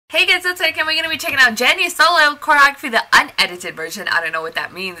Hey guys, it's Erika and we're going to be checking out Jennie's solo choreography, the unedited version. I don't know what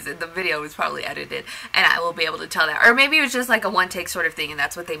that means. The video was probably edited and I will be able to tell that. Or maybe it was just like a one-take sort of thing and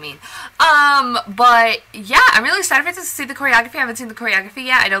that's what they mean. But yeah, I'm really excited to see the choreography. I haven't seen the choreography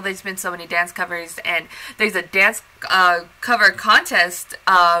yet. I know there's been so many dance covers and there's a dance cover contest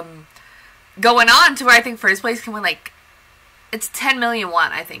going on to where I think first place can win like, it's 10 million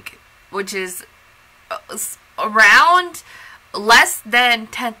won, I think, which is around less than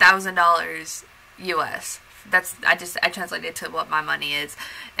 $10,000 US. I translated it to what my money is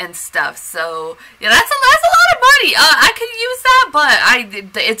and stuff. So yeah, that's a lot of money. I could use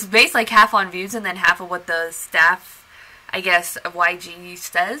that, but it's based like half on views and then half of what the staff, I guess, of YG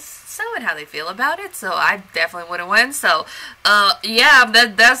says so and how they feel about it. So I definitely wouldn't win. So yeah,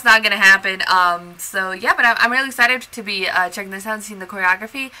 that's not gonna happen. So yeah, but I'm really excited to be checking this out and seeing the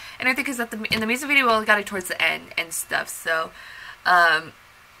choreography. And I think is that in the music video we got it towards the end and stuff. So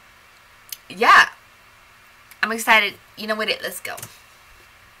yeah, I'm excited. You know what? Let's go.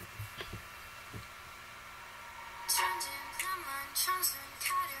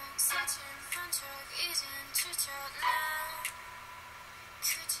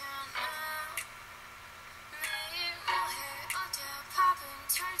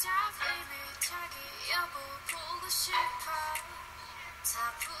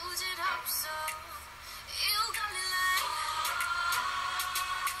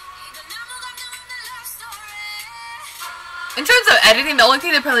 In terms of editing, the only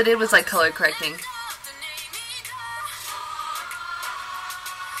thing they probably did was like color correcting.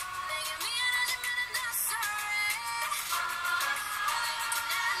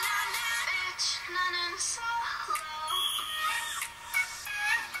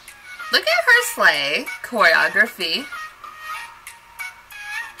 Look at her slay choreography.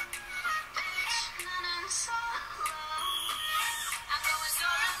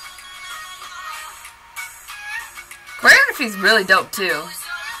 Choreography is really dope too.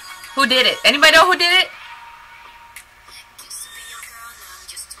 Who did it? Anybody know who did it?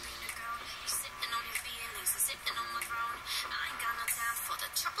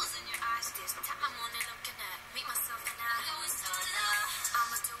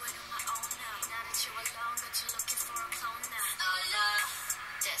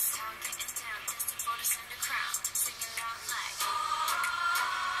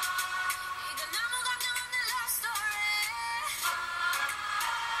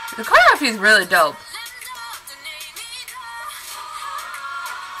 The choreography is really dope.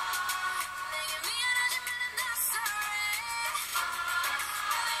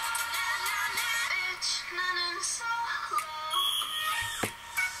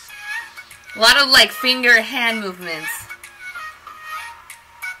 A lot of like finger hand movements.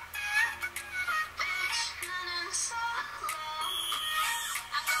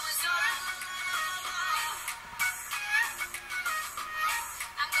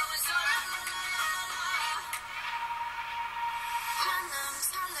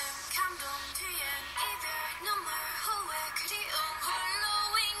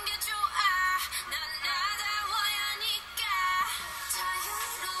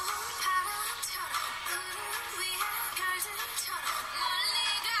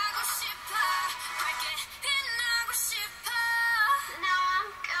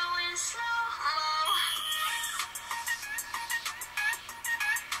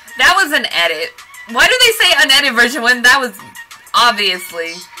 That was an edit. Why do they say unedited version when that was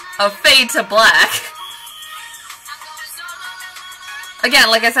obviously a fade to black? Again,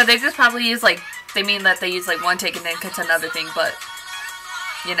 like I said, they just probably use like, they mean that they use like one take and then cut to another thing, but,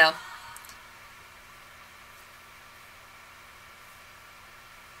 you know.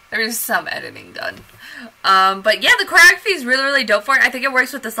 There's some editing done. But yeah, the choreography is really, really dope for it. I think it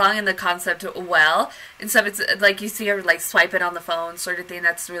works with the song and the concept well. And so it's like you see her like swiping on the phone sort of thing.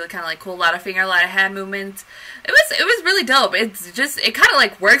 That's really kind of like cool. A lot of finger, a lot of hand movements. It was really dope. It kind of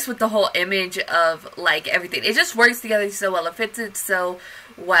like works with the whole image of like everything. It just works together so well. It fits it so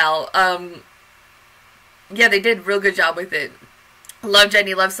well. Yeah, they did a real good job with it. Love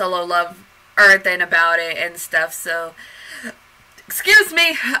Jennie, love Solo, love everything about it and stuff. So excuse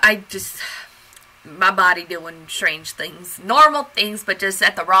me, my body doing strange things. Normal things, but just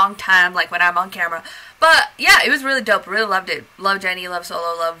at the wrong time, like when I'm on camera. But yeah, it was really dope. Really loved it. Love Jennie, love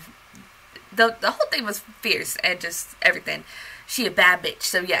Solo, love... The whole thing was fierce and just everything. She a bad bitch.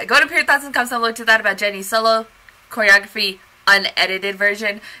 So yeah, go to put your thoughts and comments down below to that about Jennie's solo choreography unedited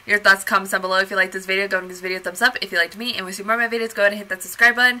version. Your thoughts, comments down below. If you like this video, go and give this video a thumbs up. If you liked me and wish to see more of my videos, go ahead and hit that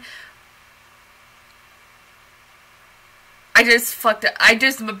subscribe button. I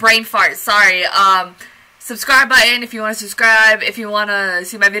just brain fart. Sorry. subscribe button if you want to subscribe. If you want to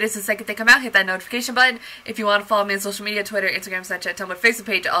see my videos the second they come out, hit that notification button. If you want to follow me on social media, Twitter, Instagram, Snapchat, Tumblr, Facebook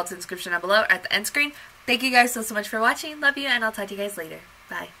page, all to the description down below or at the end screen. Thank you guys so much for watching. Love you, and I'll talk to you guys later.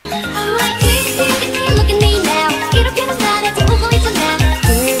 Bye.